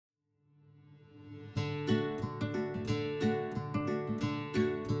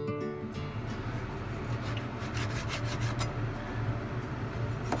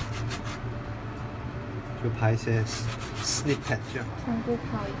就拍一些 snippet 就好。香菇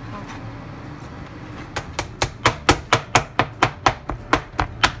泡一泡。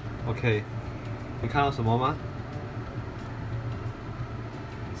OK， 你看到什么吗？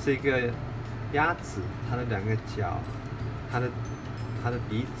是一个鸭子，它的2个脚，它的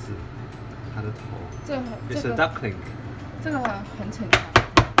鼻子，它的头。这个 It's a duckling。这个很逞强。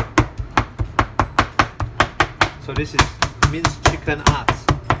So this is minced chicken art.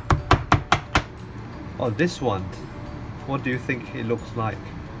 Oh, this one. What do you think it looks like?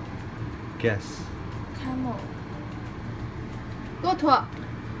 Guess. Camel。骆驼。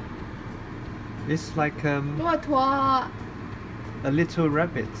It's like 骆驼。A little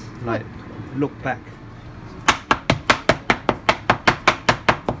rabbit. Like look back.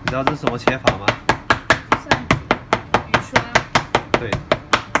 你知道这是什么切法吗？扇子、雨刷。对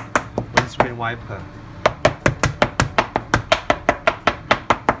 ，windscreen wiper。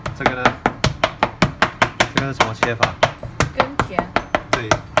这个呢？这个是什么切法？耕田。对，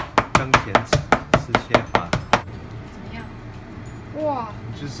耕田是切法。怎么样？哇！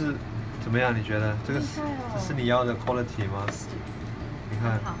就是怎么样？你觉得这个厉害哦这是你要的 quality 吗？是。你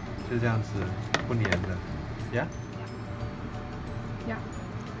看好，就这样子，不粘的。呀？呀。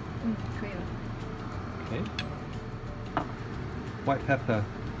可以了。Okay. White pepper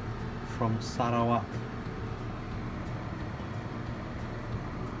from Sarawak.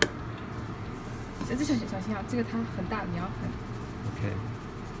 这小心啊，这个它很大，你要很。Okay.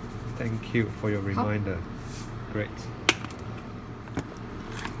 Thank you for your reminder. Great.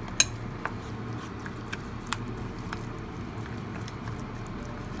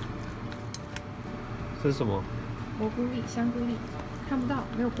 这是什么？蘑菇粒、香菇粒，看不到，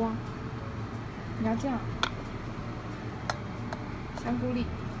没有光。你要这样。香菇粒。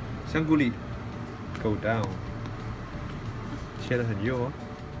香菇粒 ，Go down。切得很幼哦。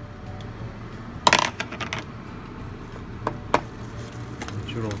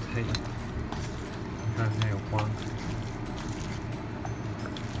就 rotate， 你看没有光。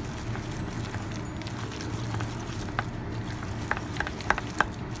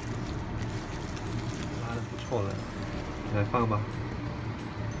拉得不错了，来放吧。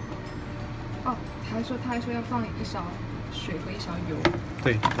哦，他还说要放1勺水和1勺油。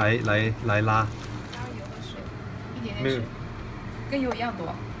对，来拉。加油和水，一点点没有水，跟油一样多，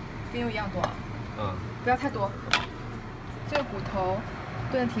啊。不要太多。这个骨头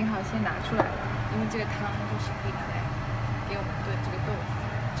炖得挺好，先拿出来了，因为这个汤就是可以拿来给我们炖这个豆腐，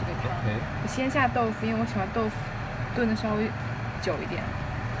这个汤。我先下豆腐，因为我喜欢豆腐炖的稍微久一点。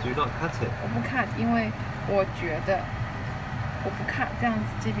Do you not cut it？ 我不 cut， 因为我觉得我不 cut 这样子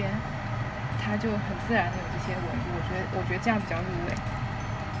这边它就很自然的有这些纹路，我觉得这样比较入味。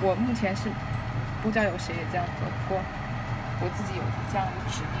我目前是不知道有谁也这样做，不过我自己有这样的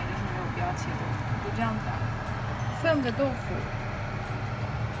执念，就是没有必要切豆腐，就这样子啊。firm 的豆腐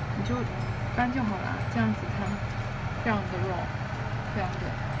你就干就好了，这样子它非常的 raw， 非常的。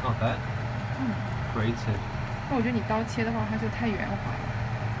Not bad。Creative。那我觉得你刀切的话，它就太圆滑了，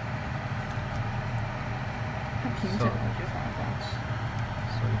它平整我觉得反而不好吃。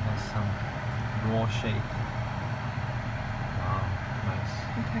So it has some raw shape. Wow, nice.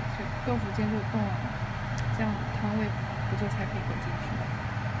 你看，这豆腐间就动了，这样汤味不就才可以滚进去吗？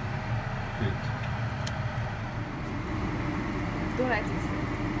 Good. 多来几次。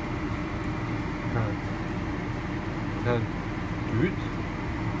看 ，good，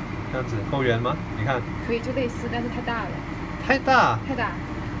 这样子够圆吗？你看。可以，就类似，但是太大了。太大。太大，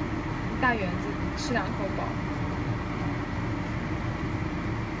大圆子吃2口饱。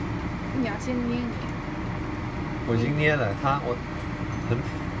你要先捏一捏。我已经捏了，我很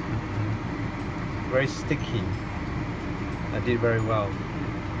very sticky. I did very well.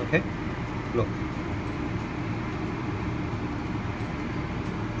 Okay, look.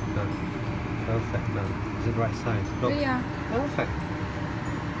 Perfect now. Is it right size? Look. 对呀。Perfect.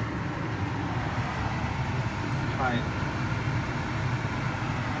 Try it.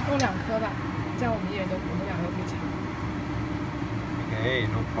 用2颗吧，这样我们一人都2个可以尝。Okay,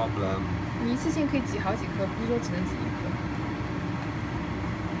 no problem. 你一次性可以挤好几颗，不是说只能挤1颗。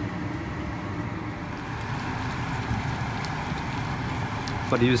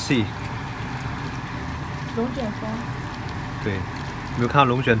What do you see? 龙卷风。对，有没有看到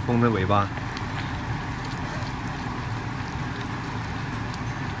龙卷风的尾巴？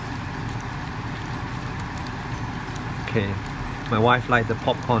 Okay, my wife liked the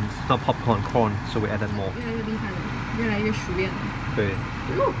popcorn, not popcorn, corn, so we added more. 越来越厉害了，越来越熟练了。对。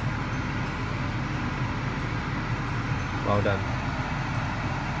Well done.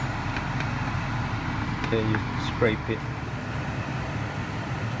 Okay, you scrape it.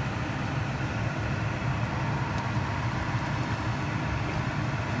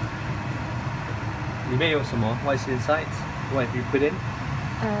 里面有什么？What's inside? What have you put in?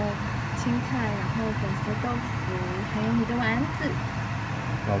 青菜，然后粉丝豆腐，还有你的丸子。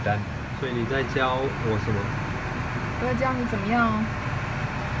Well done. 所以你在教我什么？我要教你怎么样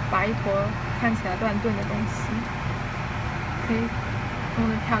把一坨看起来乱炖的东西，可以弄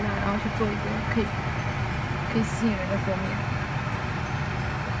得漂亮，然后去做一个可以吸引人的封面，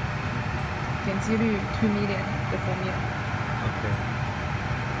点击率2 million 的封面。OK。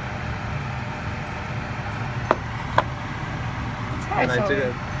原来这个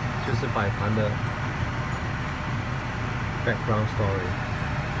就是摆盘的 background story。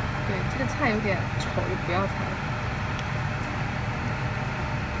对，这个菜有点丑，就不要菜了。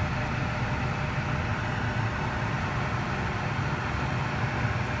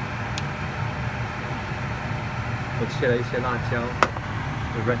我切了一些辣椒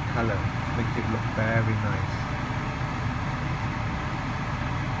 ，the red color make it look very nice.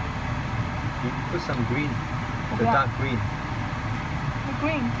 You put some green, the dark green. 那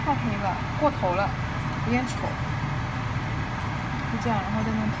green 太黑了，过头了，有点丑。就这样，然后再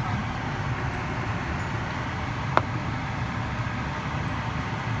弄糖。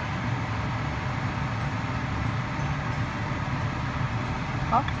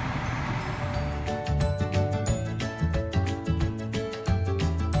好。